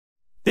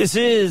This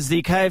is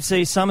the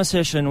KFC Summer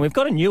Session. We've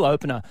got a new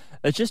opener.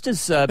 It's just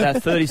as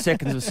about 30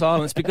 seconds of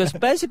silence because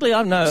basically,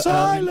 I don't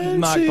know,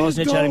 Mark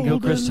Bosnich, Adam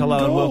Gilchrist,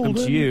 hello and welcome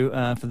to you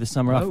for the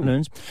summer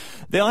afternoons.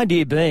 The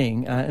idea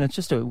being, and it's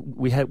just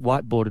we had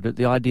whiteboarded it,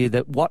 the idea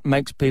that what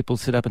makes people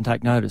sit up and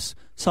take notice?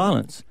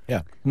 Silence.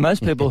 Yeah.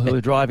 Most people who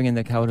are driving in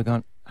their car would have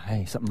gone,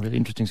 hey, something really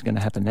interesting is going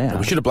to happen now.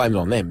 We should have blamed it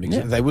on them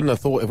because they wouldn't have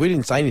thought, if we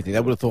didn't say anything, they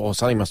would have thought, oh,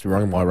 something must be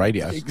wrong with my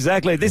radio.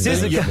 Exactly. This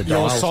is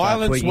your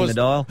silence was.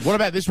 What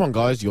about this one,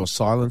 guys? Your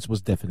silence was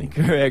deafening.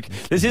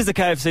 Correct. This is the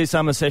KFC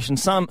Summer Session,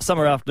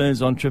 summer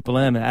afternoons on Triple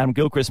M. Adam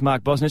Gilchrist,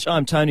 Mark Bosnich.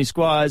 I'm Tony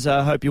Squires.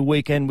 I hope your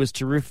weekend was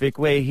terrific.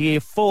 We're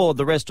here for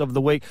the rest of the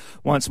week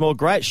once more.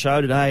 Great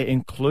show today,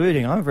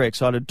 including, I'm very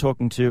excited,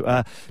 talking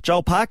to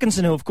Joel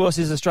Parkinson, who, of course,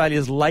 is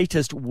Australia's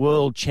latest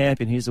world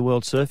champion. He's the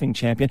world surfing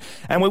champion.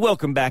 And we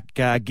welcome back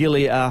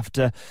Gilly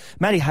after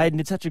Matty Hayden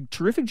did such a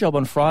terrific job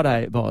on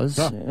Friday, Boz.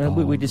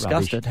 We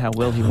discussed it, how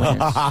well he went. It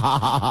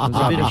was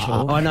a bit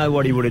of I know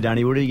what he would have done.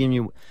 He would have given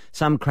you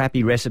some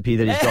crappy recipe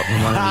that he's got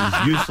from one of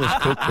his useless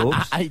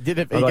cookbooks. He did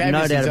it. I've got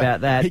no doubt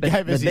about that. He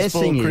gave us his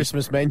full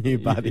Christmas menu,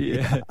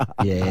 buddy.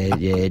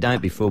 Yeah,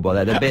 don't be fooled by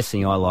that. The best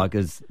thing I like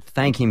is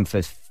thank him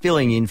for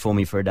filling in for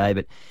me for a day,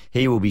 but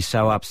he will be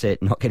so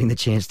upset not getting the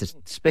chance to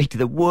speak to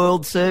the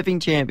world surfing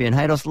champion.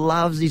 Haydos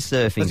loves his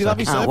surfing, so I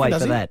can't wait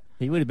for that.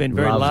 He would have been a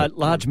very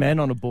large man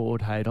on a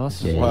board,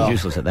 Haydos. Yeah,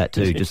 useless at that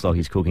too, just like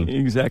his cooking.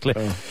 Exactly.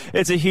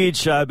 It's a huge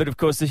show, but of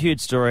course the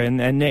huge story, and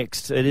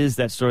next it is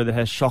that story that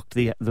has shocked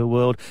the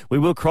world. We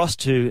will cross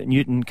to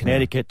Newtown,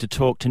 Connecticut to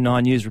talk to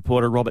 9 News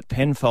reporter Robert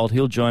Penfold.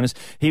 He'll join us.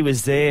 He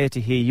was there to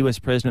hear US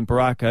President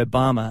Barack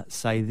Obama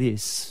say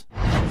this.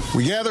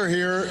 We gather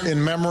here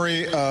in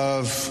memory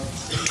of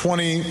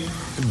 20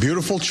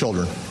 beautiful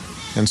children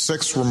and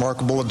 6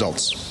 remarkable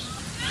adults.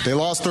 They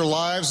lost their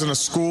lives in a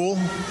school.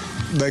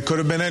 They could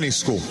have been any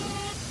school.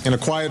 In a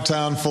quiet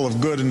town full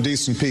of good and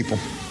decent people.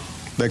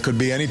 They could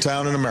be any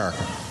town in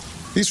America.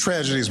 These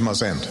tragedies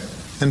must end.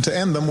 And to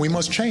end them, we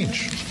must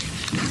change.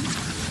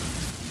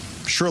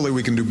 Surely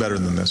we can do better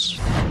than this.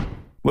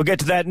 We'll get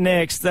to that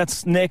next.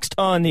 That's next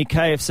on the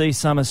KFC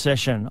Summer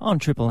Session on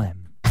Triple M.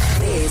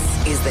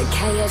 This is the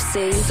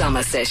KFC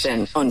Summer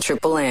Session on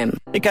Triple M.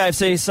 The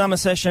KFC Summer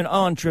Session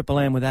on Triple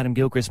M with Adam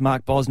Gilchrist,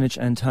 Mark Bosnich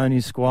and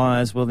Tony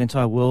Squires. Well, the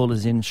entire world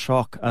is in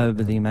shock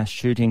over the mass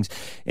shootings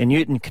in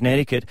Newtown,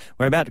 Connecticut.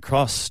 We're about to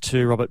cross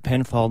to Robert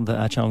Penfold,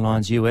 the Channel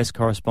 9's US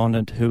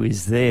correspondent, who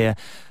is there.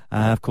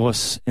 Of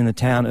course, in the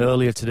town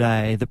earlier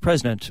today, the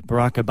President,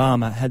 Barack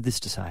Obama, had this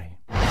to say.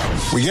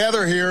 We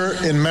gather here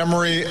in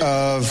memory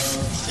of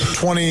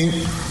 20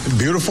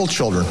 beautiful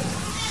children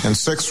and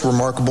 6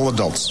 remarkable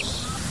adults.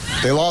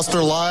 They lost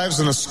their lives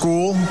in a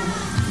school.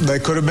 They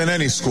could have been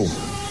any school.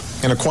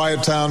 In a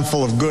quiet town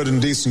full of good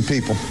and decent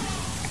people.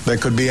 They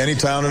could be any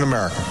town in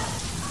America.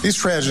 These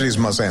tragedies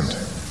must end.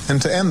 And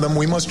to end them,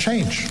 we must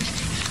change.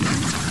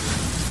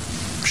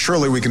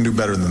 Surely we can do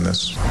better than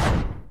this.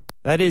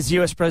 That is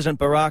US President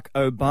Barack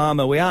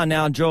Obama. We are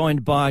now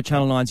joined by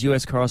Channel 9's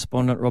US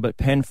correspondent Robert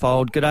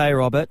Penfold. G'day,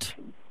 Robert.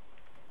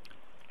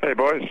 Hey,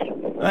 boys.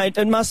 Mate,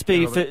 it must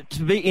be,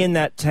 to be in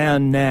that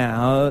town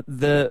now,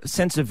 the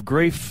sense of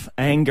grief,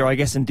 anger, I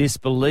guess, and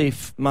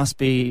disbelief must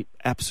be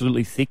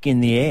absolutely thick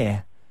in the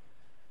air.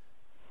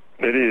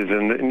 It is,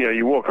 and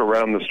you walk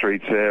around the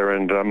streets there,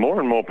 and more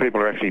and more people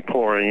are actually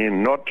pouring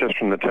in, not just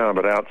from the town,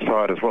 but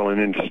outside as well,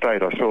 and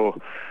interstate. I saw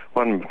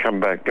one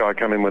guy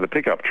come in with a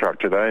pickup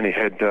truck today, and he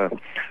had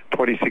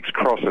 26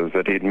 crosses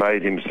that he'd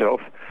made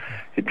himself.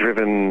 He'd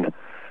driven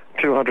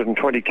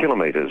 220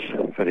 kilometres,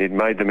 that he'd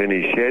made them in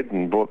his shed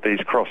and brought these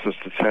crosses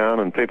to town,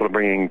 and people are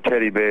bringing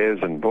teddy bears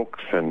and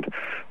books and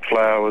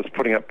flowers,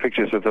 putting up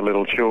pictures of the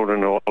little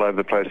children all over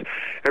the place.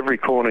 Every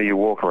corner you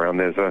walk around,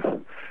 there's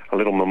a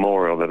little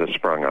memorial that has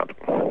sprung up.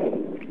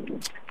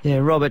 Yeah,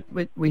 Robert,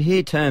 we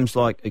hear terms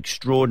like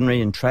extraordinary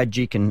and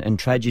tragic and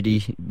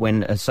tragedy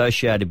when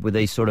associated with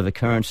these sort of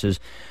occurrences.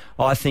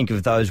 I think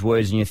of those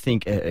words and you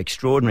think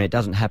extraordinary. It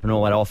doesn't happen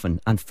all that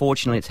often.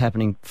 Unfortunately, it's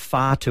happening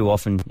far too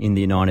often in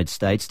the United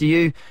States. Do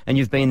you, and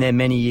you've been there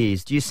many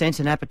years, do you sense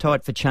an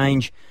appetite for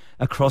change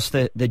across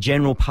the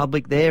general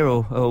public there,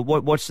 or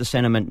what's the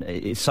sentiment?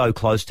 It's so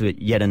close to it,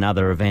 yet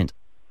another event.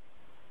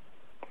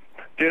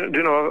 Do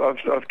you know,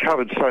 I've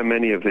covered so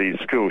many of these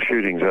school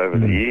shootings over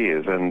the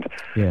years, and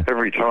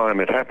every time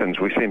it happens,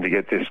 we seem to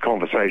get this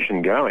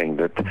conversation going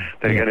that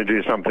they're going to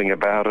do something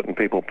about it, and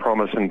people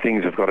promise, and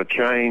things have got to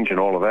change, and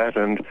all of that.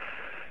 And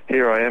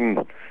here I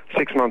am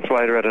 6 months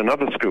later at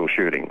another school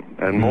shooting,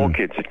 and more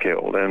kids are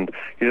killed, and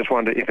you just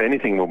wonder if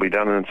anything will be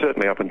done. And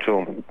certainly up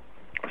until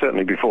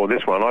before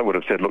this one, I would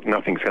have said, look,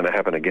 nothing's going to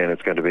happen again.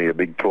 It's going to be a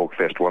big talk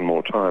fest one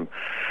more time.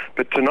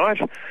 But tonight,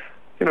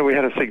 you know, we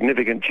had a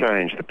significant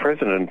change. The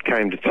President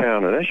came to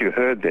town, and as you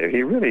heard there,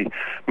 he really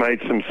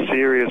made some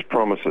serious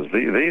promises.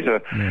 These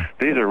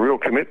are real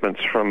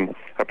commitments from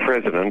a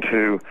president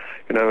who,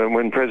 you know, and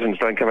when presidents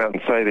don't come out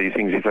and say these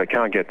things if they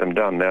can't get them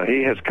done. Now,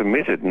 he has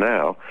committed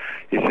now.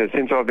 He says,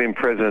 since I've been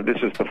president,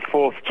 this is the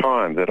 4th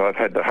time that I've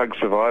had to hug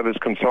survivors,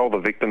 console the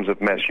victims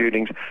of mass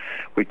shootings.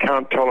 We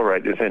can't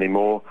tolerate this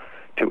anymore.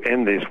 to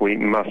end this, we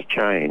must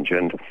change.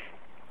 And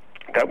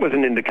that was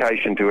an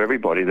indication to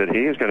everybody that he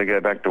is going to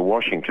go back to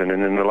Washington,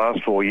 and in the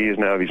last 4 years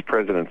now of his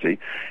presidency,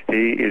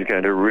 he is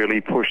going to really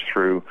push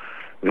through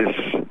this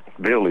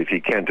bill, if he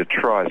can, to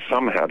try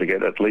somehow to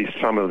get at least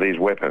some of these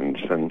weapons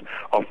and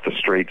off the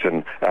streets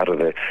and out of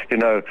there. You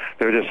know,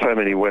 there are just so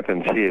many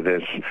weapons here.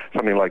 There's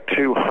something like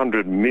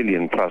 200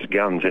 million plus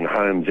guns in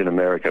homes in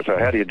America. So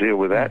how do you deal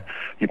with that?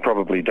 You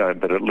probably don't,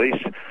 but at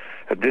least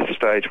at this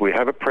stage, we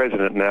have a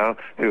president now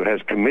who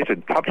has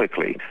committed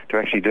publicly to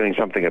actually doing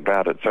something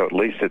about it. So at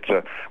least it's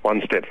a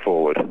one step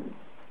forward.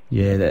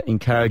 Yeah, that's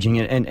encouraging.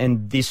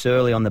 And this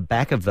early on the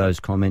back of those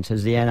comments,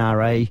 has the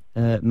NRA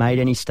made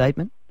any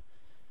statement?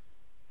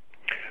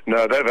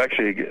 No, they've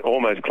actually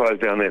almost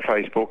closed down their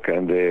Facebook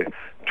and their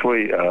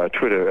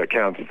Twitter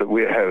accounts. That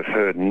we have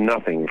heard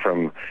nothing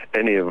from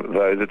any of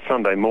those. It's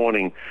Sunday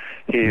morning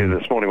here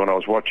this morning when I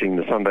was watching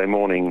the Sunday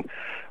morning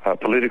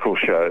political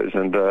shows,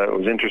 and it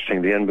was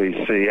interesting. The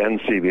NBC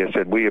and CBS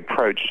said we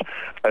approached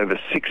over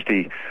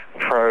 60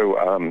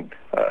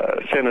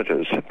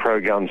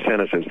 pro-gun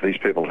senators, these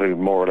people who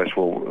more or less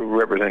will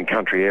represent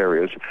country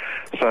areas,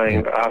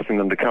 asking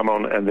them to come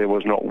on, and there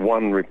was not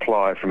one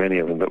reply from any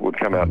of them that would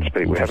come out and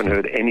speak. We haven't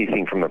heard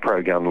anything from the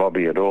pro-gun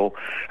lobby at all,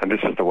 and this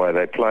is the way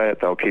they play it.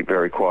 They'll keep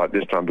very quiet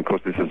this time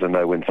because this is a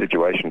no-win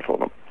situation for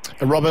them.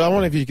 Robert, I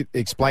wonder if you could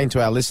explain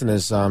to our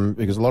listeners,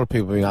 because a lot of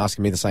people have been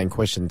asking me the same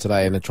question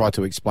today, and I tried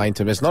to explain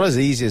to them. It's not as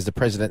easy as the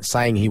president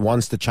saying he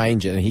wants to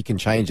change it and he can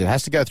change it. It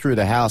has to go through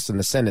the House and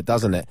the Senate,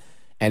 doesn't it?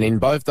 And in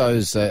both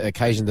those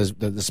occasions,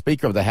 the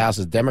Speaker of the House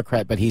is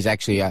Democrat, but he's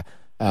actually, I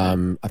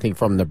think,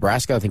 from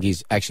Nebraska. I think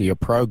he's actually a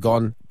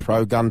pro-gun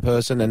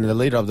person, and the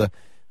leader of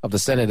the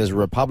Senate is a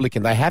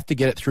Republican. They have to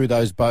get it through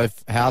those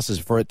both houses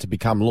for it to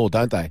become law,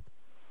 don't they?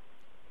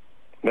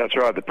 That's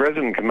right. The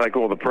president can make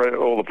all the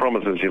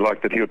promises you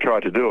like that he'll try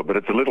to do it, but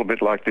it's a little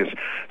bit like this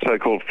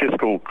so-called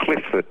fiscal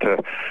cliff that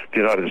the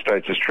United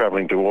States is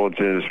travelling towards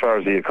as far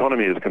as the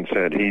economy is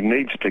concerned. He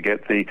needs to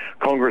get the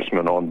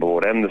congressmen on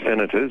board and the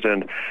senators,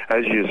 and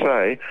as you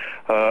say,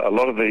 a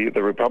lot of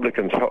the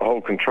Republicans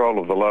hold control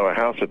of the lower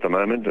house at the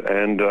moment,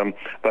 and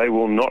they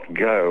will not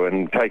go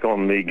and take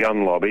on the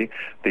gun lobby,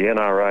 the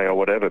NRA or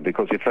whatever,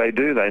 because if they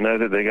do, they know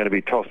that they're going to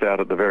be tossed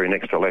out at the very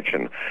next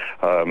election.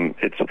 I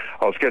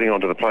was getting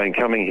onto the plane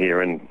coming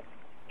here and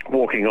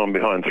walking on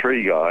behind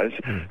three guys.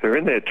 They're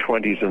in their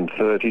 20s and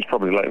 30s,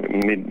 probably like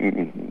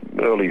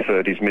early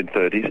 30s, mid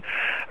 30s,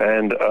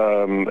 and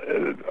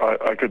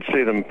I could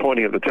see them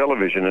pointing at the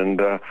television,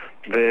 and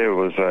there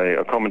was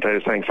a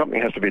commentator saying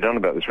something has to be done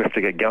about this. We have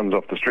to get guns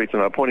off the streets,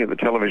 and they're pointing at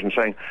the television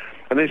saying,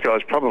 and these guys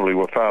probably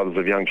were fathers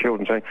of young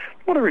children, saying,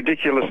 what a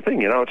ridiculous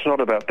thing, it's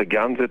not about the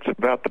guns, it's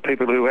about the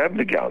people who have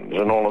the guns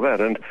and all of that.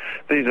 And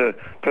these are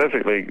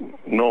perfectly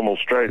normal,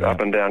 straight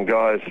up and down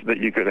guys that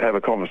you could have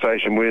a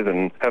conversation with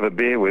and have a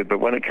beer with, but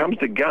when it comes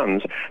to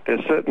guns, there's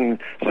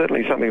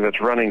certainly something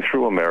that's running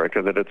through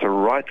America, that it's a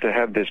right to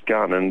have this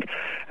gun,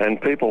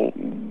 and people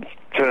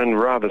turn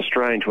rather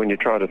strange when you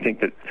try to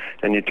think that,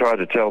 and you try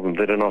to tell them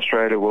that in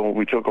Australia, well,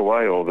 we took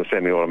away all the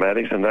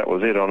semi-automatics and that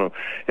was it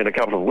in a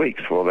couple of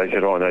weeks. Well, they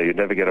said, oh no, you'd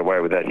never get away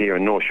with that here,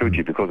 and nor should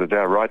you, because it's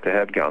our right to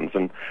have guns.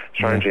 And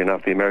strangely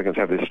enough, the Americans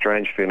have this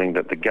strange feeling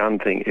that the gun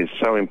thing is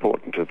so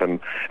important to them,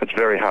 it's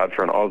very hard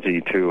for an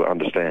Aussie to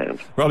understand.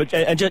 Robert,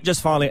 and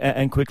just finally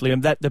and quickly,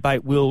 that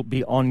debate will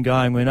be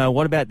ongoing. We know,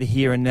 what about the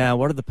here and now?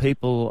 What are the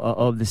people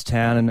of this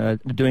town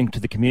and doing to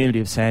the community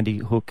of Sandy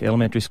Hook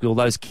Elementary School,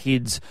 those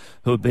kids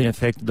who have been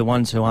affected, the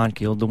ones who aren't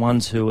killed, the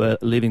ones who are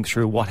living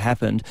through what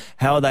happened?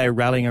 How are they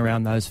rallying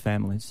around those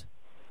families?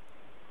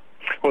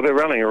 Well, they're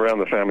running around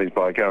the families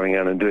by going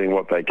out and doing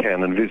what they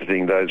can and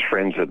visiting those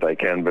friends that they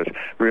can. But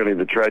really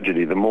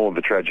the more of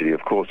the tragedy,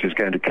 of course, is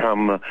going to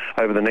come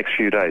over the next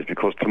few days,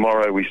 because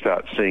tomorrow we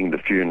start seeing the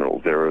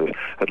funerals. There are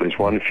at least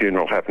one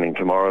funeral happening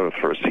tomorrow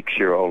for a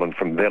 6-year-old, and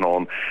from then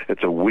on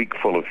it's a week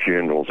full of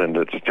funerals, and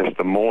it's just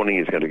the mourning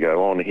is going to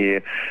go on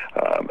here.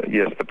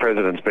 Yes, the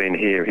president's been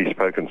here. He's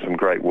spoken some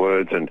great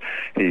words and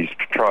he's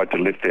tried to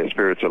lift their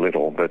spirits a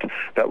little, but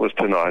that was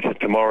tonight.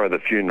 Tomorrow the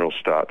funerals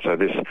start. So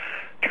this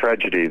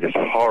tragedy, this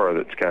horror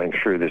that's going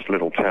through this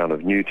little town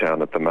of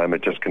Newtown at the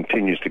moment just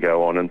continues to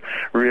go on, and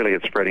really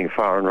it's spreading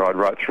far and wide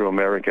right through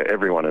America.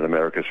 Everyone in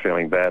America is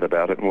feeling bad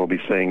about it, and we'll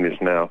be seeing this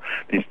now,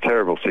 these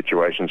terrible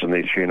situations and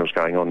these funerals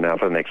going on now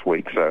for the next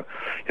week. So,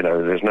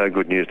 there's no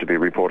good news to be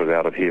reported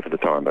out of here for the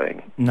time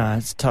being. No,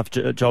 it's a tough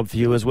job for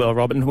you as well,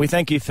 Robert, and we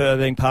thank you for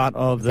being part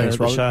of the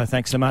show.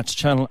 Thanks so much.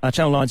 Channel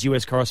 9's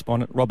US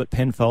correspondent Robert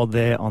Penfold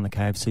there on the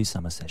KFC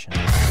Summer Session.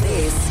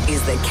 This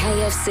is the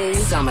KFC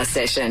Summer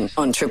Session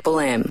on Triple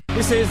M.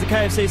 This is the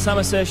KFC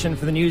Summer Session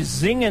for the new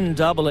Zing and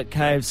Double at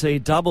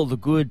KFC. Double the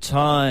good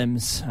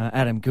times.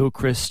 Adam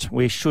Gilchrist,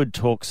 we should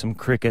talk some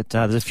cricket.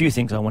 There's a few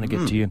things I want to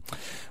get to you.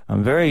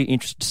 I'm very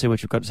interested to see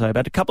what you've got to say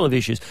about a couple of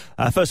issues.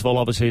 First of all,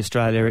 obviously,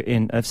 Australia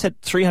have set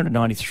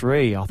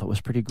 393. I thought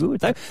was pretty good.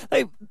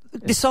 They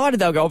decided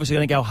they were obviously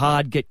going to go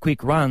hard, get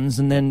quick runs,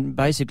 and then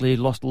basically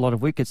lost a lot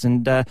of wickets.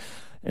 And that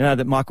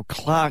Michael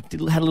Clark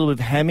had a little bit of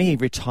hammy. He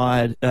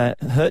retired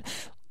hurt.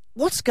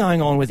 What's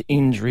going on with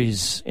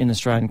injuries in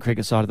Australian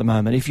cricket side at the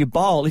moment? If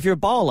you're a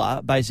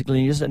bowler,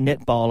 basically, you're just a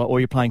net bowler or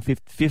you're playing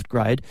fifth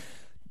grade,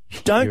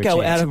 don't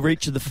go out of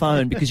reach of the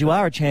phone because you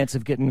are a chance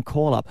of getting a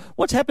call up.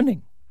 What's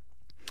happening?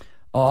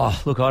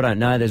 Oh, look, I don't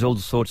know. There's all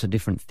sorts of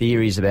different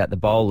theories about the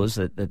bowlers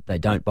that they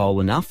don't bowl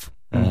enough.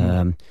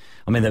 Mm-hmm.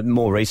 I mean, the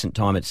more recent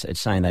time, it's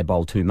saying they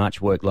bowl too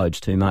much, workload's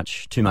too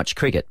much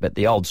cricket. But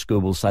the old school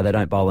will say they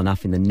don't bowl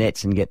enough in the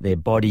nets and get their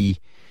body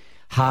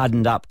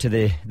hardened up to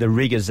the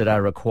rigours that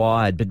are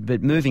required.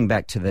 But moving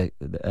back to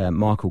the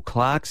Michael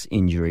Clarke's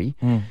injury,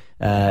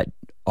 I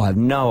have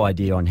no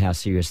idea on how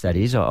serious that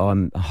is.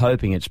 I'm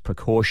hoping it's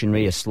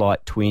precautionary, a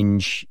slight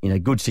twinge, in a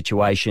good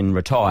situation,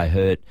 retire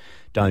hurt,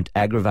 don't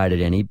aggravate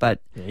it any.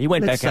 But he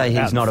went let's back say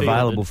out he's not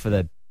available for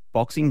the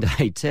Boxing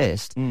Day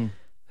test.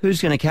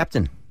 Who's going to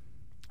captain?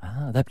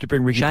 They have to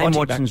bring Ricky Shane Ponting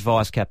Watson's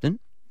vice-captain.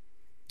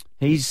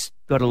 He's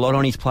got a lot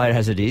on his plate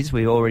as it is.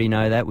 We already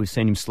know that. We've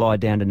seen him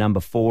slide down to number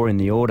 4 in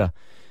the order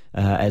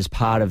as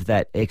part of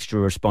that extra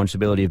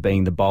responsibility of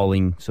being the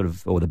bowling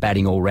or the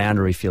batting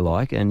all-rounder, if you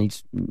like, and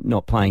he's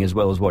not playing as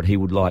well as what he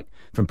would like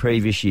from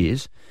previous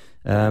years.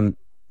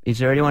 Is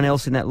there anyone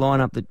else in that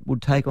lineup that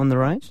would take on the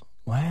reins?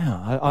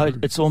 Wow,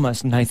 it's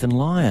almost Nathan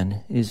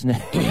Lyon is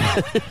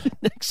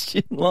next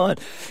in line.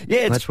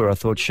 Yeah, that's where I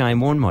thought Shane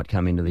Warne might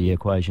come into the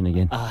equation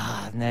again.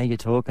 Now you're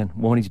talking.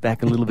 Warney's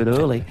back a little bit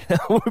early.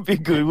 That would be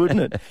good,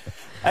 wouldn't it?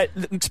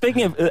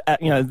 Speaking of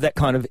that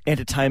kind of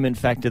entertainment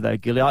factor, though,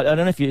 Gilly, I don't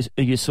know if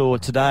you saw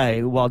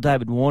today while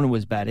David Warner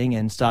was batting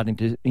and starting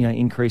to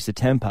increase the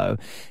tempo,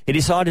 he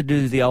decided to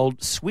do the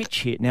old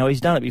switch hit. Now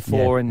he's done it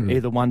before in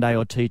either one day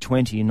or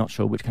T20. I'm not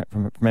sure which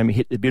from memory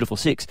hit the beautiful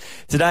 6.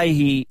 Today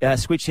he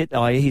switch hit.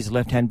 He's a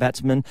left-hand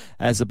batsman.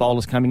 As the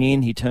bowler's coming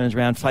in, he turns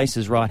around,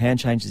 faces right hand,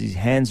 changes his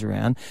hands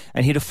around,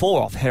 and hit a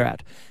 4 off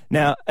Herat.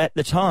 Now, at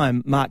the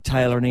time, Mark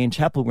Taylor and Ian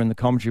Chappell were in the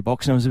commentary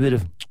box, and there was a bit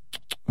of...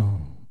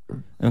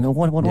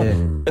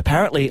 What?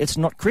 Apparently, it's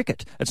not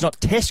cricket. It's not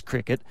Test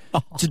cricket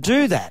to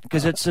do that,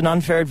 because it's an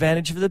unfair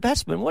advantage for the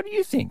batsman. What do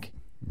you think?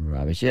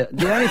 Rubbish. Yeah,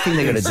 the only thing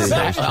they've got to do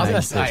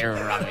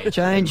is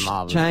change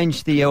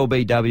the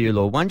LBW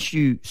law. Once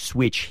you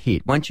switch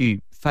hit, once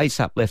you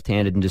face up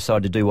left-handed and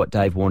decide to do what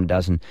Dave Warner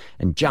does and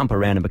jump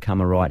around and become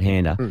a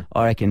right-hander,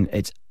 I reckon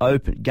it's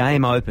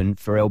game open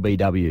for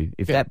LBW.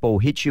 If that ball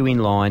hits you in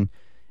line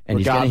and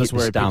he's going to hit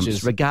the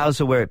stumps, regardless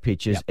of where it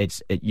pitches,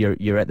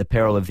 you're at the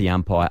peril of the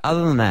umpire.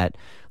 Other than that,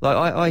 like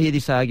I hear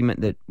this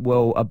argument that,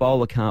 well, a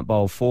bowler can't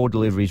bowl 4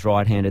 deliveries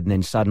right-handed and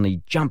then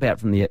suddenly jump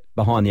out from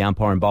behind the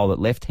umpire and bowl it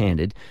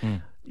left-handed.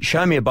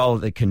 Show me a bowler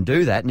that can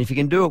do that, and if he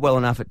can do it well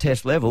enough at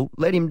Test level,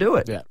 let him do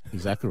it. Yeah,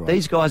 exactly right.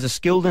 These guys are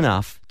skilled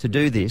enough to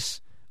do this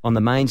on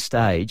the main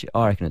stage.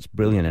 I reckon it's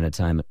brilliant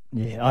entertainment.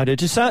 Yeah, I do.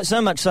 Just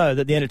so much so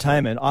that the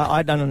entertainment,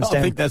 I don't understand.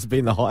 I think that's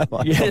been the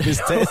highlight of this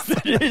test.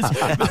 It is.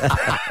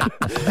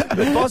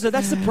 But Bozza,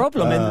 that's the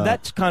problem, and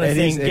that kind of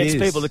thing gets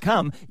people to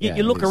come.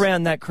 You look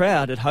around that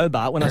crowd at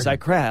Hobart. When I say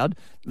crowd,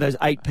 those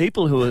 8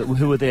 people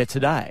who were there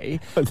today.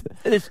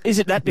 Is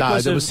it that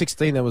because there was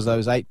 16. There was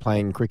those 8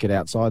 playing cricket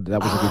outside.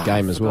 That was a good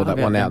game as well. That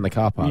one out in the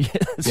car park.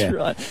 Yeah, that's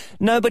right.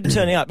 Nobody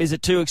turning up. Is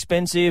it too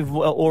expensive,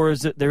 or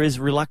is it there is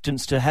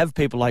reluctance to have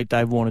people like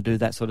Dave Warner do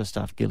that sort of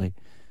stuff, Gilly?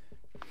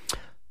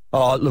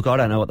 Oh, look, I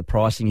don't know what the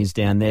pricing is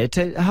down there.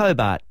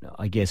 Hobart,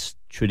 I guess,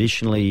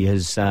 traditionally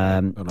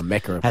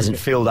hasn't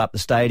filled up the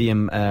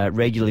stadium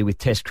regularly with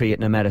Test cricket,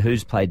 no matter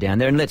who's played down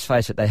there. And let's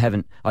face it, they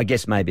haven't. I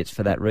guess maybe it's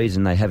for that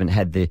reason they haven't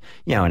had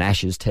an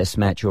Ashes Test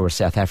match or a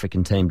South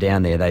African team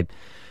down there. They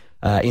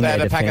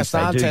had a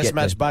Pakistan Test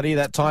match, buddy.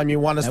 That time you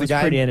won us the game. That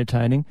was pretty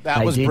entertaining.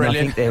 That was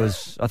brilliant.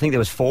 I think there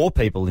was 4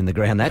 people in the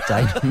ground that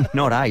day,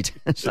 not 8.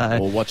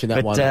 So, watching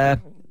that one.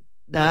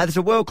 No, there's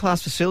a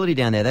world-class facility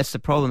down there. That's the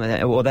problem,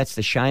 or that's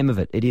the shame of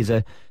it. It is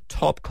a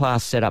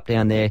top-class setup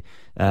down there.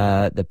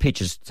 The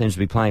pitch seems to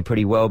be playing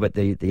pretty well, but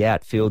the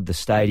outfield, the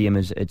stadium,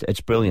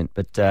 it's brilliant.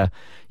 But,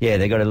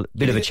 they've got a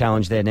bit of a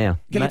challenge there now.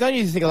 Don't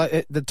you think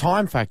like the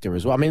time factor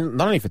as well? I mean,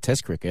 not only for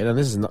Test cricket, and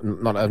this is not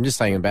I'm just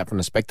saying about from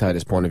the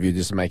spectator's point of view,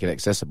 just to make it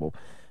accessible.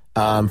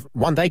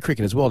 One-day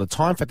cricket as well, the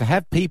time for to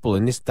have people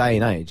in this day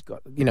and age,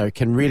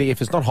 can really, if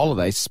it's not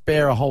holidays,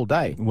 spare a whole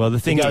day. Well, the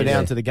thing to go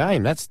down to the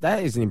game. That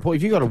is an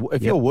important.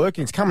 If you're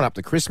working, it's coming up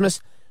to Christmas.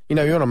 You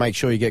want to make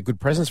sure you get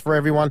good presents for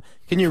everyone.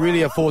 Can you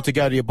really afford to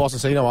go to your boss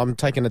and say, I'm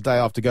taking a day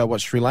off to go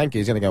watch Sri Lanka?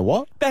 He's going to go,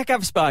 what? Back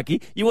up,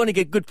 Sparky. You want to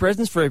get good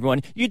presents for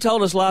everyone. You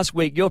told us last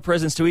week your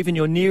presents to even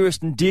your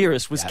nearest and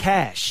dearest was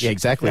cash. Yeah,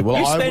 exactly. Well,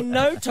 you spend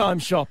no time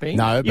shopping.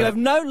 No, you have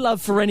no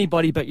love for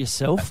anybody but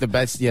yourself.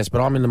 Yes,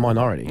 but I'm in the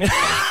minority.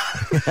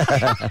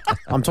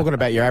 I'm talking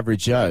about your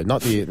average Joe,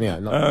 not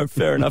the.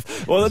 Fair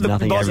enough. Well, there's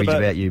nothing average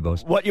about you,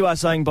 boss. What you are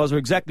saying, Boz, are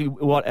exactly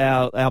what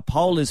our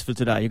poll is for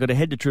today. You've got to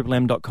head to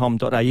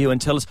triplem.com.au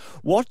and tell us,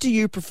 what do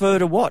you prefer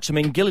to watch? I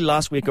mean, Gilly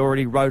last week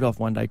already wrote off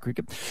one-day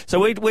cricket, so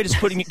we're just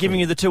giving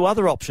you the 2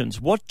 other options.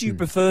 What do you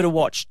prefer to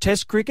watch,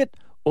 Test cricket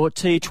or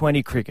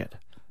T20 cricket?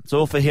 It's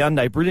all for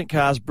Hyundai. Brilliant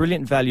cars,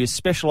 brilliant values,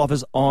 special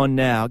offers on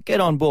now. Get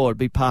on board,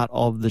 be part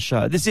of the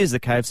show. This is the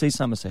KFC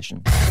Summer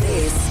Session.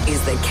 This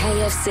is the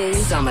KFC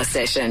Summer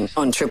Session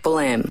on Triple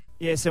M.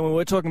 Yes, and we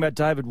were talking about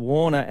David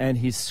Warner and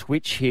his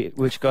switch hit,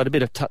 which got a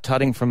bit of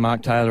tut-tutting from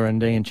Mark Taylor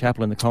and Ian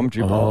Chappell in the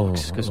commentary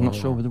box, because I'm not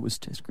sure whether it was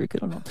Test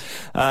cricket or not.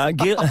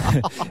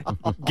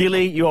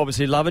 Gilly, you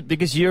obviously love it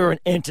because you're an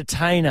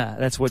entertainer.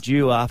 That's what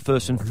you are,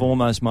 first and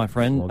foremost, my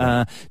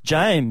friend.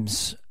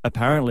 James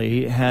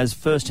apparently has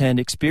first-hand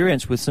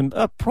experience with some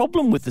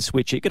problem with the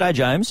switch hit. G'day,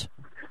 James.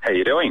 How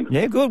you doing?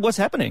 Yeah, good. What's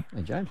happening?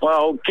 Hey, James.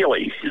 Well,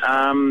 Gilly,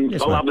 I Yes,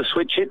 love mate. the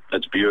switch hit.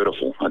 It's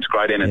beautiful. It's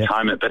great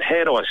entertainment. But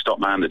how do I stop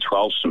my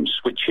under-12s from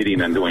switch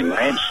hitting and doing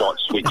landslide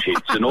switch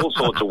hits and all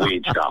sorts of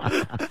weird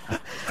stuff?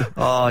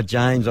 Oh,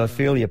 James, I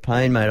feel your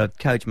pain, mate. I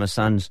coach my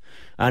son's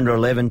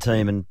under-11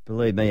 team, and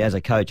believe me, as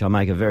a coach, I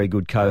make a very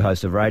good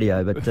co-host of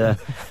radio. But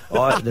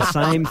the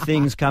same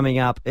thing's coming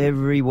up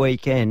every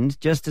weekend.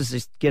 Just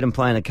to get them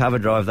playing a cover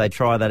drive, they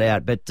try that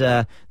out. But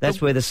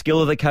that's where the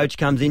skill of the coach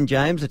comes in,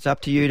 James. It's up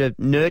to you to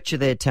nurture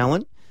their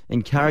talent,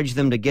 encourage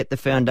them to get the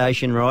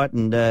foundation right,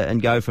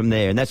 and go from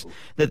there. And that's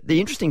the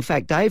interesting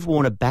fact. Dave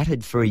Warner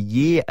batted for a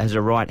year as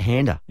a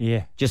right-hander.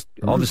 Yeah. Just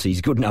obviously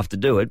he's good enough to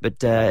do it,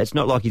 but it's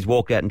not like he's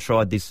walked out and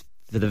tried this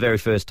for the very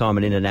first time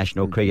in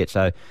international cricket.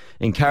 So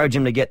encourage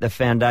him to get the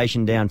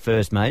foundation down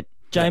first, mate.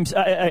 James,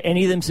 are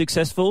any of them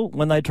successful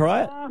when they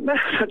try it?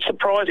 That's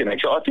surprising,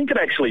 actually. I think it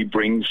actually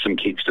brings some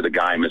kids to the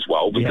game as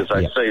well because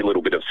they see a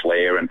little bit of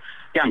flair, and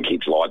young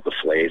kids like the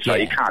flair, so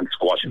you can't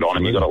squash it on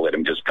them. You've got to let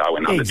them just go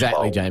in under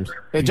Exactly, 12. James.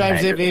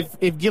 James,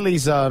 if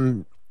Gilly's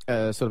sort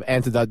of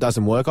antidote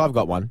doesn't work, I've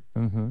got one.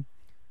 Mm-hmm.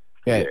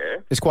 Yeah,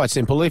 it's quite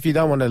simple. If you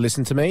don't want to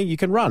listen to me, you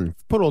can run.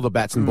 Put all the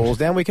bats and balls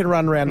down. We can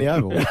run around the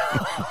oval.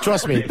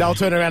 Trust me, they'll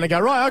turn around and go,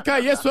 right,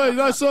 okay, yes, sir,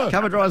 no, sir.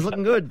 Cover drive's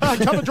looking good.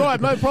 Cover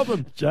drive, no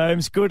problem.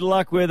 James, good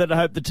luck with it. I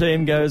hope the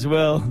team goes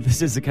well.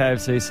 This is the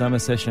KFC Summer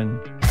Session.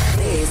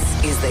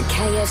 This is the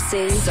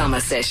KFC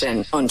Summer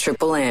Session on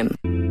Triple M.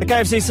 The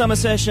KFC Summer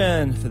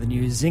Session for the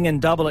new Zing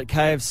and Double at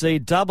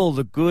KFC. Double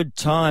the good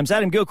times.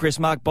 Adam Gilchrist,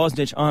 Mark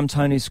Bosnich, I'm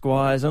Tony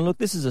Squires. And look,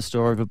 this is a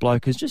story of a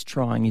bloke who's just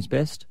trying his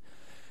best.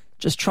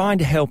 Just trying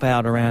to help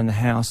out around the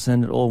house,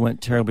 and it all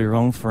went terribly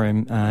wrong for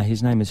him.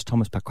 His name is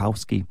Tomasz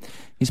Pakowski.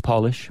 He's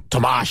Polish.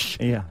 Tomasz.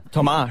 Yeah.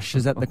 Tomasz,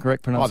 is that the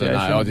correct I don't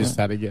pronunciation? know, I just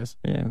had a guess.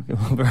 Yeah,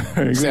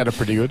 very good. Sounded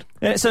pretty good.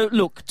 Yeah, so,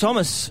 look,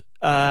 Thomas,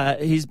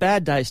 his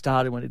bad day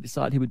started when he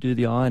decided he would do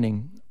the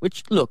ironing,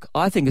 which, look,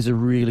 I think is a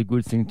really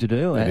good thing to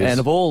do.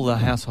 And of all the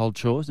household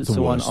chores, it's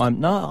the one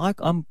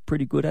I'm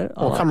pretty good at it.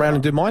 I'll come around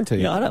and do mine to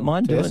you. Yeah, I don't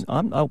mind doing it.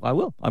 I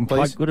will. I'm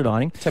quite good at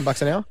ironing.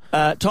 $10 an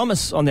hour.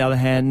 Thomas, on the other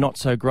hand, not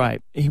so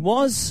great. He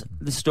was,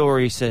 the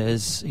story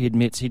says, he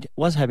admits he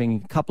was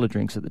having a couple of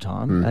drinks at the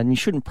time, and you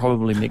shouldn't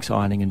probably mix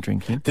ironing and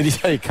drinking. Did he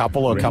say a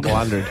couple or a couple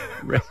hundred?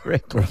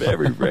 Reckless.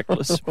 Very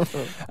reckless.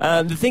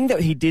 The thing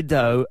that he did,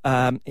 though,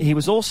 he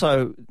was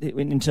also,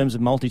 in terms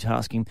of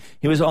multitasking,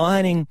 he was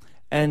ironing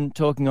and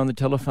talking on the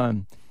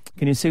telephone.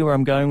 Can you see where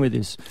I'm going with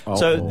this? Oh.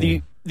 So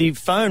the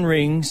phone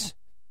rings,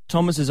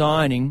 Thomas is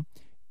ironing,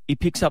 he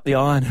picks up the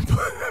iron and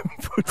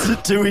puts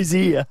it to his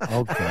ear.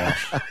 Oh,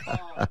 gosh.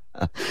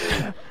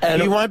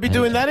 And You won't be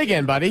doing that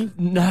again, buddy.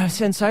 No,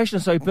 sensational.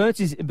 So he burns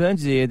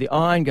his ear, the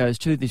iron goes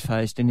to his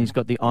face, and he's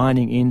got the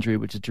ironing injury,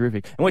 which is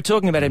terrific. And we're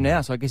talking about him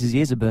now, so I guess his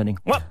ears are burning.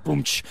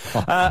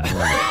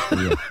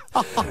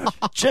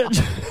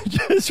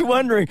 Just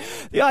wondering,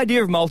 the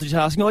idea of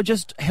multitasking or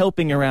just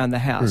helping around the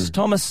house.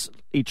 Thomas,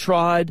 he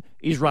tried,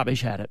 he's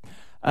rubbish at it.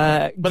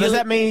 But does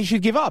that mean he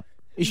should give up?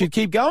 You should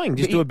keep going.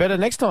 Just do it better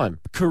next time.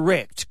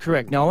 Correct.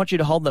 Now, I want you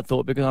to hold that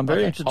thought because I'm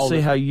very interested to see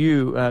how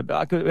you...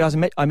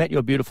 I met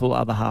your beautiful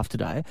other half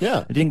today.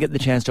 Yeah. I didn't get the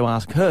chance to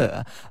ask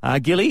her.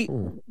 Gilly,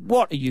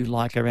 what are you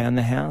like around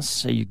the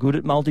house? Are you good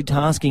at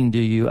multitasking?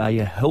 Are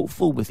you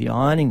helpful with the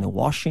ironing, the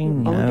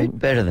washing? I'm a bit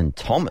better than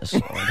Thomas,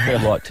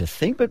 I'd like to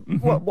think. But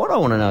what I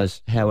want to know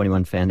is how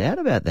anyone found out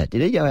about that.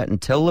 Did he go out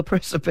and tell the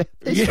press about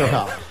this?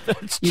 Yeah,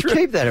 that's you true.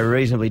 keep that a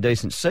reasonably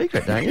decent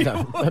secret, don't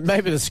you?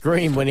 Maybe the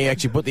scream when he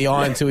actually put the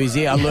iron to his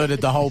ear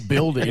alerted the whole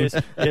building.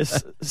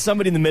 Yes,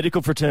 somebody in the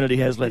medical fraternity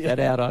has let that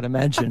out, I'd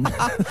imagine.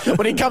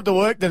 When he come to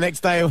work the next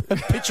day with a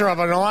picture of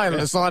an iron on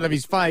the side of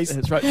his face,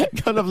 That's right.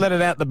 Kind of let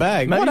it out the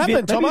bag. What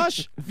happened,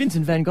 Tomasz?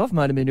 Vincent van Gogh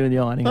might have been doing the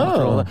ironing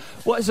after all that.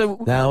 What,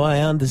 so, Now I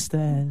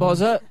understand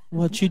Bozza,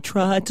 what you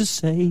tried to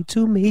say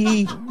to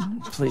me.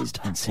 please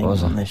don't sing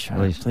Bozza, on this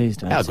show. Please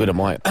don't. How sing. good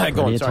am I? Go on,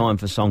 Plenty of sorry. time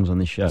for songs on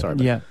this show. Sorry.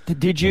 Yeah.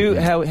 Did you?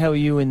 How are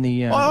you in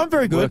the? I'm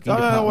very good. working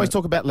I always department?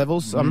 talk about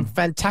levels. I'm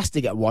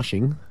fantastic at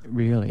washing.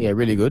 Really? Yeah,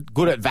 really good.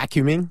 Good at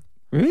vacuuming.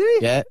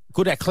 Really? Yeah.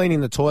 Good at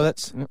cleaning the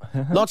toilets.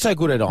 Not so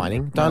good at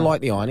ironing. Don't like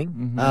the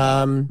ironing.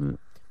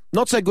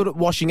 Not so good at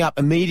washing up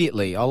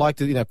immediately. I like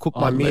to, cook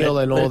my meal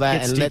and all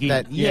that and let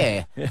that.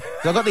 Yeah.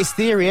 So I've got this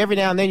theory. Every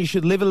now and then you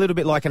should live a little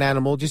bit like an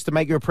animal just to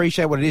make you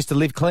appreciate what it is to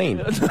live clean.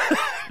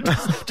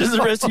 Does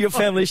the rest of your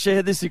family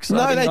share this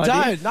exciting No, they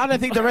idea? don't. I don't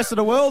think the rest of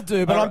the world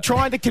do, but I'm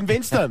trying to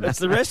convince them. It's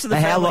the rest of the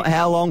How, family.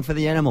 how long for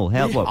the animal?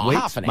 What, weeks,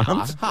 half an hour.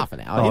 months? Half an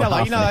hour. Oh,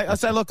 I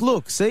say,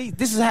 look, see,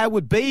 this is how it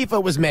would be if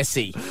it was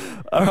messy.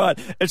 All right,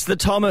 it's the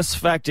Thomas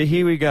factor.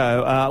 Here we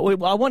go. I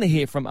want to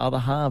hear from other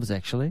halves,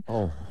 actually.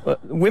 Oh.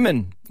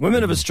 Women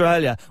of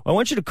Australia, I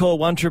want you to call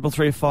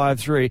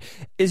 133353.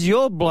 Is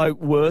your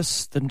bloke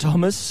worse than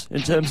Thomas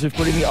in terms of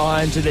putting the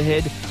iron to the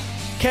head?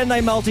 Can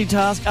they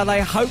multitask? Are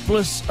they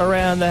hopeless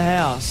around the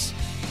house?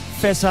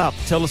 Fess up.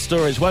 Tell us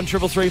stories.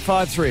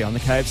 133353 on the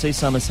KFC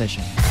Summer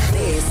Session.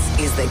 This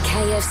is the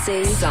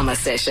KFC Summer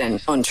Session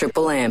on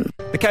Triple M.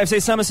 The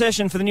KFC Summer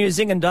Session for the new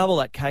Zing and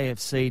Double at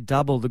KFC.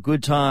 Double the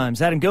good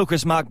times. Adam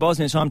Gilchrist, Mark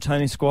Bosnich, I'm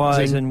Tony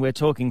Squires, and we're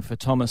talking for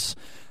Thomas,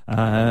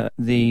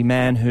 the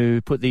man who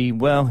he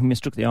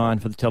mistook the iron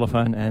for the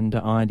telephone and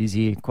ironed his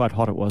ear. Quite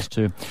hot it was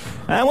too.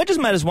 And what just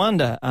made us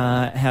wonder,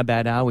 how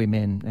bad are we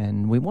men?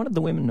 And we wanted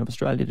the women of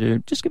Australia to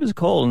just give us a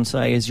call and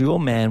say, is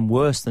your man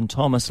worse than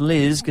Thomas?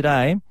 Liz,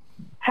 g'day.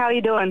 How are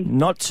you doing?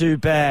 Not too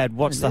bad.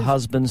 What's the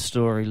husband's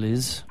story,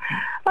 Liz?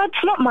 Well, it's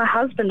not my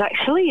husband,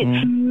 actually.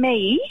 It's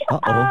me.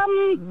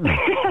 I'm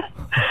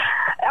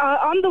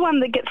the one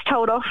that gets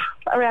told off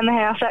around the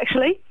house,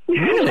 actually.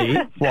 Really?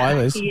 Why,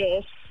 Liz?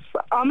 Yes.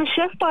 I'm a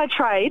chef by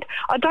trade.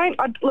 I don't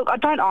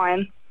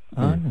iron.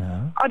 Oh,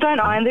 no. I don't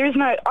iron.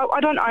 I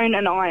don't own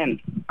an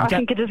iron. I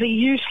think it is a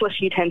useless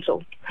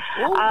utensil.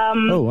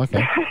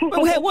 Okay.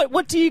 Well,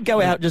 what do you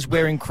go out just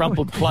wearing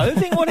crumpled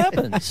clothing? What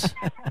happens?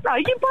 No,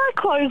 you buy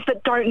clothes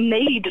that don't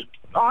need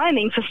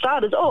ironing for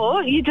starters,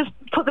 or you just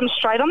put them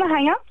straight on the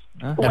hanger.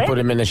 And put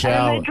them in the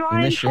shower.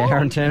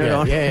 And turn it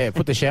on. Yeah,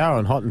 put the shower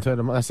on hot and turn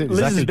them on. That's it.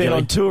 Liz has been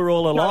on tour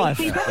all her life.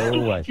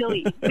 Always.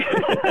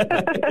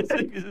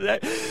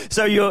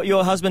 So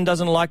your husband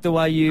doesn't like the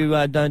way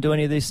you don't do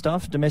any of this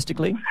stuff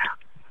domestically?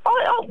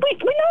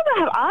 We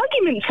never have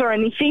arguments or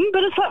anything,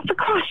 but it's like, for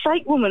Christ's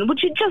sake, woman,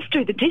 would you just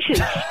do the dishes?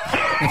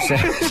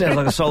 Sounds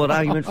like a solid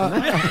argument for me.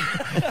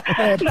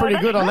 Yeah, pretty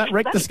good on that.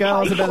 Richter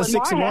scale is about a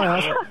 6 in my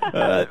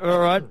house. All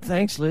right,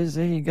 thanks, Liz.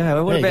 There you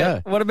go.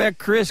 What about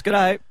Chris?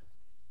 G'day.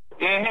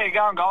 Yeah, how you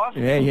going, guys?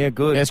 Yeah,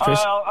 good. Yes, Chris.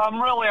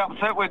 I'm really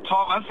upset with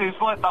Thomas. He's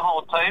let the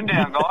whole team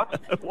down, guys.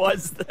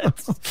 What's that?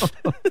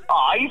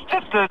 He's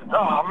just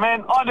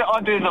man,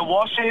 I do the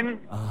washing.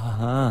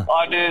 Uh-huh.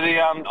 I do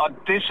the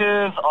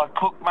dishes. I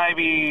cook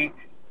maybe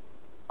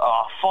 5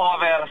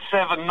 out of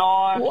 7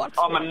 nights. What?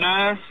 I'm a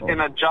nurse in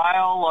a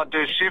jail. I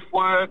do shift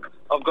work.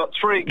 I've got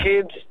 3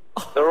 kids.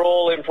 They're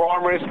all in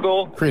primary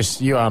school.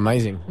 Chris, you are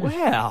amazing.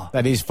 Wow.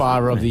 That is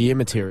Father of the Year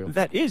material.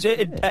 That is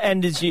it.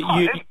 And is you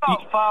it's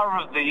not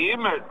Father of the Year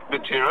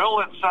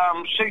material. It's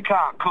she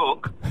can't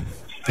cook.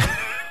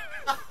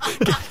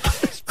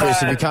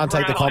 Chris, if you can't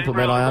take the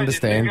compliment, I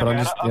understand, but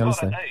you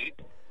understand.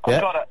 I've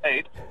got to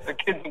eat. The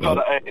kids have got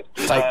to eat.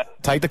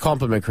 Take the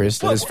compliment,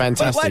 Chris. It is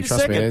fantastic. Wait a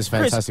Trust me, second. it is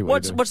fantastic.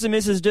 Chris, what's the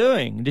missus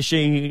doing? Does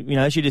she,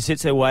 she just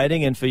sits there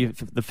waiting and for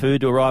the food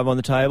to arrive on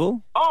the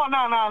table? Oh,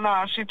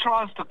 no. She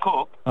tries to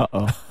cook.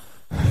 Uh-oh.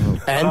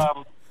 And?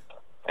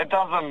 It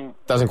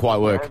doesn't quite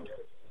work.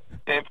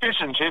 Yeah, fish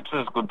and chips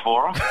is good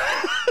for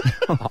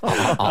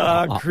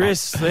her.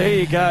 Chris, there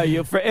you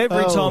go. For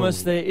every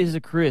Thomas, there is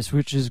a Chris,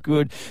 which is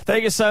good.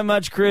 Thank you so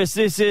much, Chris.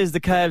 This is the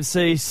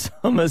KFC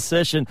Summer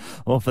Session,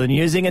 all for the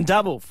new Zing and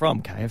Double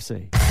from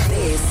KFC.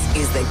 This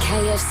is the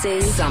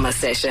KFC Summer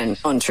Session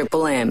on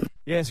Triple M.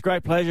 Yes,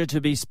 great pleasure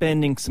to be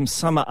spending some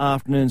summer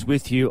afternoons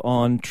with you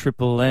on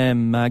Triple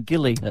M.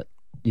 Gilly.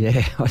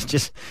 Yeah, it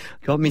just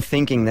got me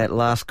thinking, that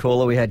last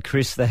caller we had,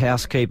 Chris, the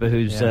housekeeper,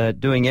 who's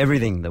doing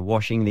everything, the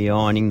washing, the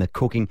ironing, the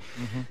cooking,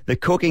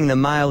 the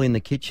male in the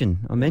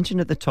kitchen. I mentioned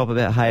at the top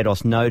about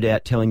Haydos, no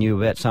doubt, telling you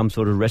about some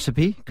sort of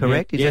recipe,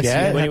 correct?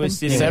 Yes, when he was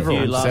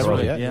several, last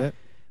week. yeah.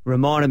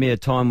 Reminded me of a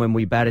time when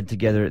we batted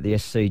together at the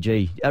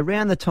SCG,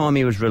 around the time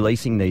he was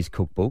releasing these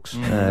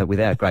cookbooks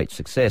without great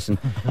success. And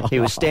he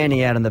was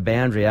standing out on the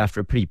boundary after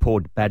a pretty poor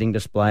batting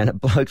display, and a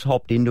bloke's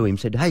hopped into him and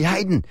said, "Hey,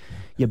 Hayden,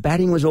 your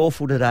batting was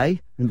awful today.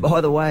 And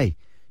by the way,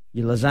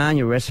 your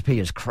lasagna recipe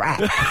is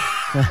crap."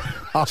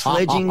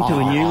 Sledging to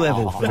a new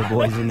level for the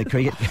boys in the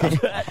cricket.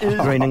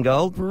 Green and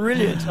gold.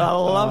 Brilliant. I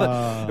love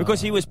it.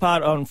 Because he was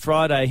part on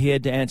Friday, he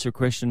had to answer a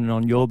question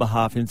on your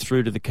behalf and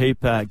through to the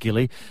keeper,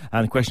 Gilly.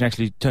 And the question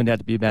actually turned out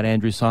to be about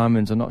Andrew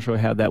Simons. I'm not sure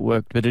how that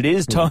worked, but it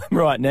is time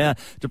right now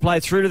to play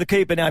through to the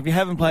keeper. Now, if you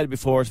haven't played it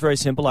before, it's very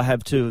simple. I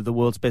have 2 of the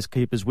world's best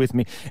keepers with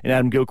me, in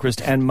Adam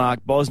Gilchrist and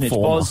Mark Bosnich.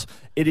 Boz,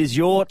 it is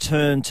your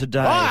turn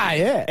today.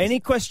 Yes. Any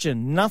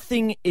question,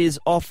 nothing is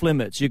off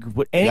limits. You can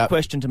put any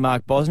question to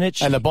Mark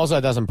Bosnich. And the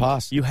Bozo doesn't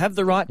pass. You have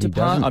the right to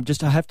pass.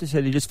 I have to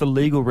tell you, just for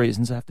legal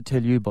reasons, I have to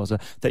tell you,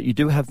 Bozza, that you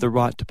do have the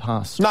right to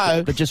pass.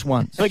 No. But just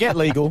once. Forget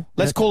legal.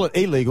 Let's call it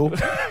illegal.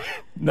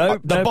 No,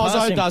 the Bozo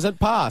passing. doesn't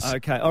pass.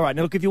 Okay, all right.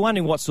 Now, look, if you're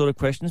wondering what sort of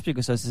questions,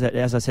 because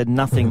as I said,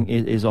 nothing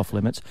is off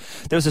limits.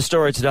 There was a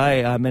story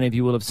today, many of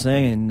you will have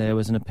seen. There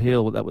was an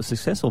appeal that was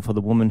successful for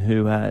the woman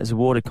who is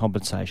awarded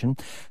compensation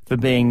for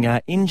being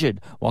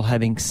injured while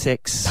having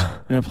sex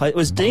in a place. It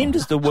was deemed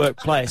as the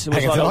workplace. It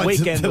was like a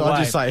weekend away. I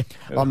just say,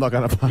 I'm not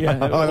going to pass.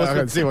 Yeah, I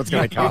can see what's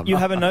going to come. You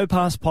have a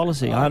no-pass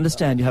policy. I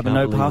understand you have a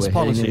no-pass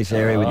policy. In this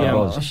area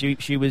with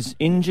She was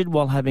injured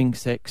while having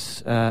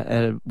sex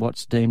at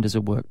what's deemed as a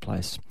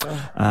workplace.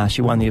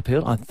 She won the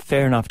appeal.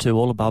 Fair enough too,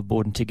 all above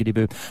board and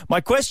tickety-boo.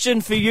 My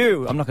question for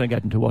you, I'm not going to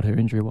get into what her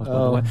injury was,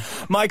 by the way.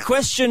 My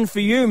question for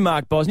you,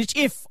 Mark Bosnich,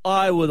 if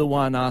I were the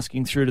one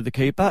asking through to the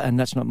keeper, and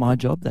that's not my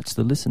job, that's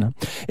the listener,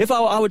 if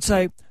I would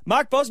say,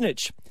 Mark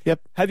Bosnich, Yep.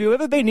 Have you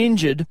ever been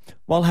injured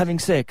while having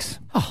sex?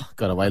 Oh,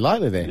 got away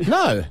lightly there.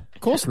 No,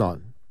 of course not.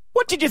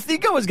 What did you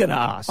think I was going to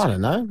ask? I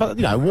don't know, but,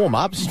 warm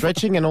up,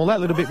 stretching and all that a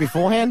little bit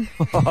beforehand.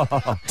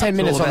 10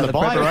 minutes on the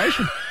bike.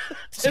 Preparation.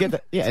 Get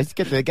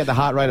the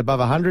heart rate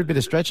above 100, bit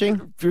of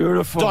stretching.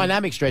 Beautiful.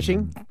 Dynamic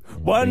stretching.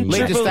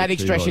 Leave the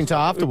static stretching to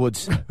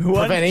afterwards.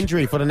 Prevent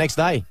injury for the next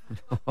day.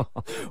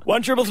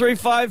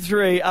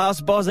 133353.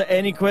 Ask Bozza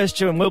any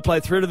question. We'll play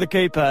through to the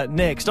keeper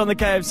next on the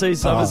KFC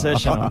Summer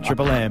Session on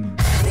Triple M.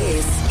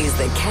 This is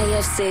the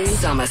KFC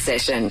Summer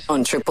Session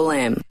on Triple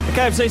M. The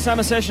KFC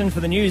Summer Session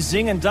for the new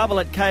Zing and Double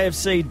at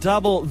KFC.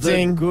 Double the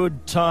Zing.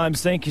 good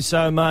times. Thank you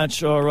so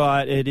much. All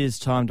right, it is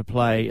time to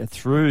play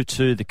through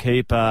to the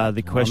keeper.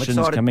 The questions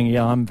coming.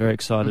 Yeah, I'm very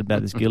excited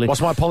about this, Gilly.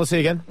 What's my policy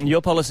again?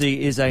 Your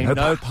policy is a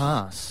no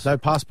pass. No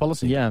pass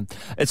policy. Yeah.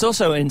 It's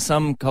also in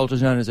some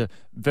cultures known as a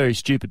very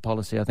stupid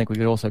policy, I think we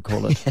could also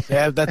call it.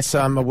 Yeah, that's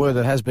a word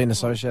that has been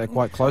associated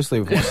quite closely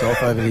with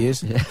myself over the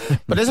years. Yeah.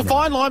 But there's a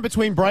fine line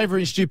between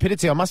bravery and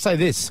stupidity. I must say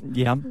this.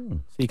 Yeah.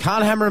 You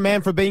can't hammer a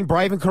man for being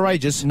brave and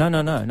courageous. No.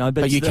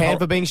 But you can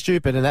for being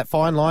stupid, and that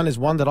fine line is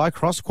one that I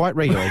cross quite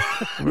regularly.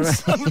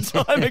 Some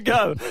time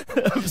ago.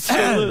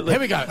 Absolutely.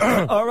 Here we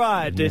go. All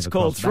right, it's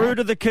called Through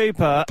to the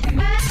Keeper. He's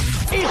saved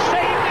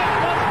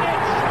it,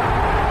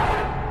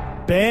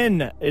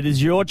 Ben, it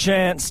is your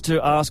chance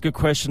to ask a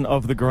question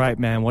of the great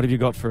man. What have you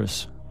got for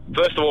us?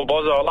 First of all,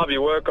 Bozza, I love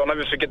your work. I'll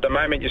never forget the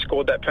moment you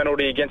scored that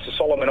penalty against the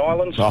Solomon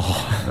Islands.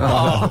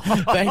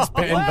 Thanks,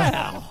 Ben.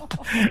 Wow.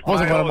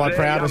 Wasn't one of my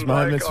proudest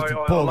moments.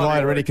 Poor guy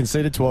had already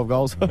conceded 12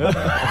 goals.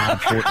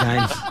 Hard-fought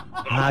games.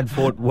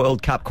 Hard-fought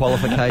World Cup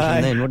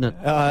qualification then, wasn't it?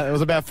 It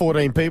was about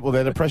 14 people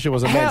there. The pressure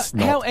was immense.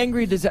 How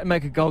angry does that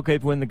make a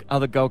goalkeeper when the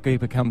other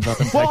goalkeeper comes up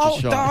and takes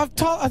a shot?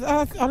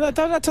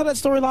 I told that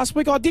story last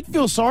week. I did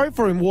feel sorry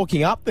for him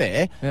walking up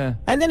there. Yeah.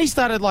 And then he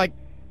started,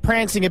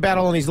 prancing about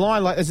on his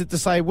line, as if to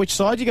say, which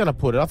side you're going to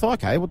put it? I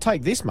thought, okay, we'll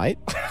take this, mate.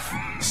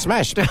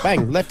 Smash,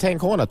 bang, left-hand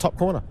corner, top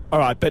corner. All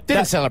right, but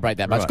didn't celebrate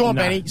that much. Right, Go on,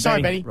 Benny.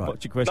 Sorry, Benny. Right.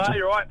 What's your question? No,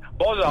 you're right.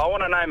 Bozza, I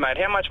want to know, mate,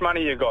 how much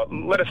money you got?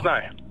 Let us know.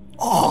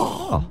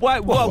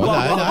 Wait, No.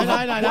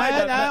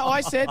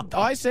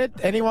 I said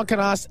anyone can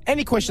ask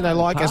any question they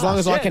like as long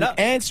as I can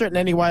answer it in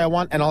any way I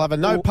want, and I'll have a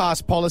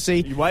no-pass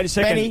policy. Wait a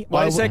second. Benny,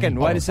 wait a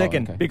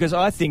second. Okay. Because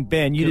I think,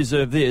 Ben, you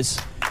deserve this.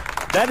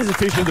 That is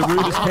officially the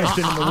rudest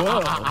question in the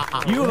world.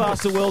 You have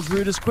asked the world's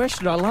rudest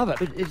question. I love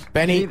it.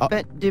 Benny,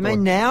 do you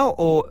mean now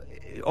or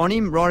on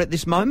him right at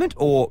this moment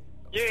or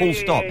full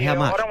stop? How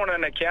much? I don't want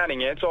an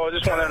accounting answer. I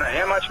just want to know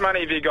how much money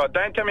have you got.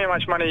 Don't tell me how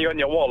much money you got in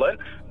your wallet.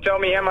 Tell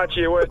me how much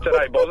you're worth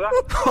today,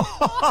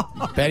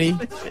 Bozza. Benny,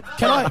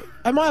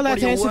 am I allowed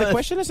to answer the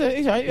question?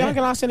 I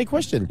can ask any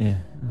question. Yeah.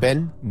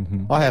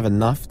 Ben, I have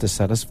enough to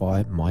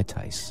satisfy my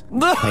taste.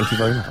 Thank you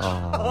very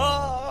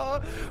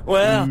much.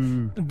 Well,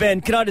 Ben,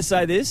 can I just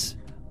say this?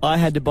 I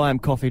had to buy him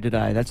coffee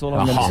today. That's all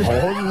I'm going to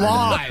say.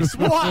 Lies.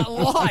 What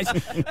lies?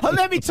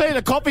 Let me tell you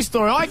the coffee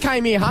story. I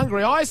came here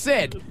hungry. I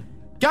said,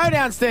 go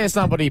downstairs,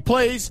 somebody,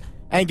 please,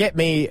 and get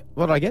me,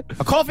 what did I get?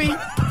 A coffee,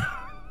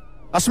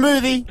 a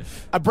smoothie,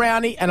 a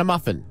brownie, and a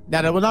muffin.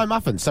 Now, there were no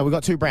muffins, so we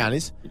got 2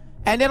 brownies.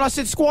 And then I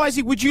said,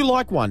 Squizzy, would you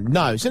like one?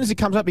 No. As soon as he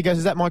comes up, he goes,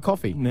 is that my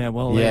coffee? Yeah,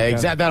 well, yeah,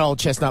 exactly. That old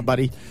chestnut,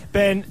 buddy.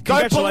 Ben,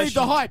 go believe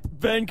the hype.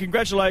 Ben,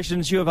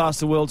 congratulations. You have asked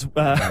the world's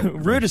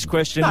rudest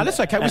question. No, that's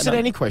okay. We said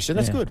any question.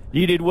 That's good.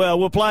 You did well.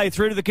 We'll play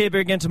through to the keeper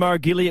again tomorrow.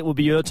 Gilly, it will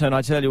be your turn.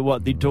 I tell you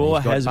what, the door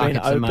has been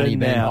open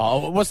now.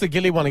 Oh, what's the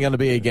Gilly one going to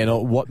be again?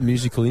 Or what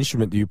musical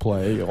instrument do you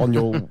play on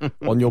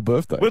your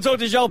birthday? We'll talk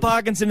to Joel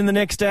Parkinson in the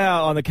next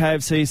hour on the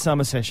KFC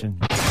Summer Session.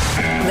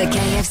 The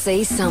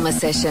KFC Summer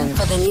Session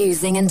for the new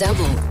Zing and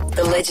Double.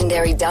 The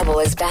legendary double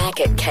is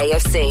back at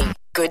KFC.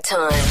 Good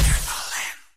times.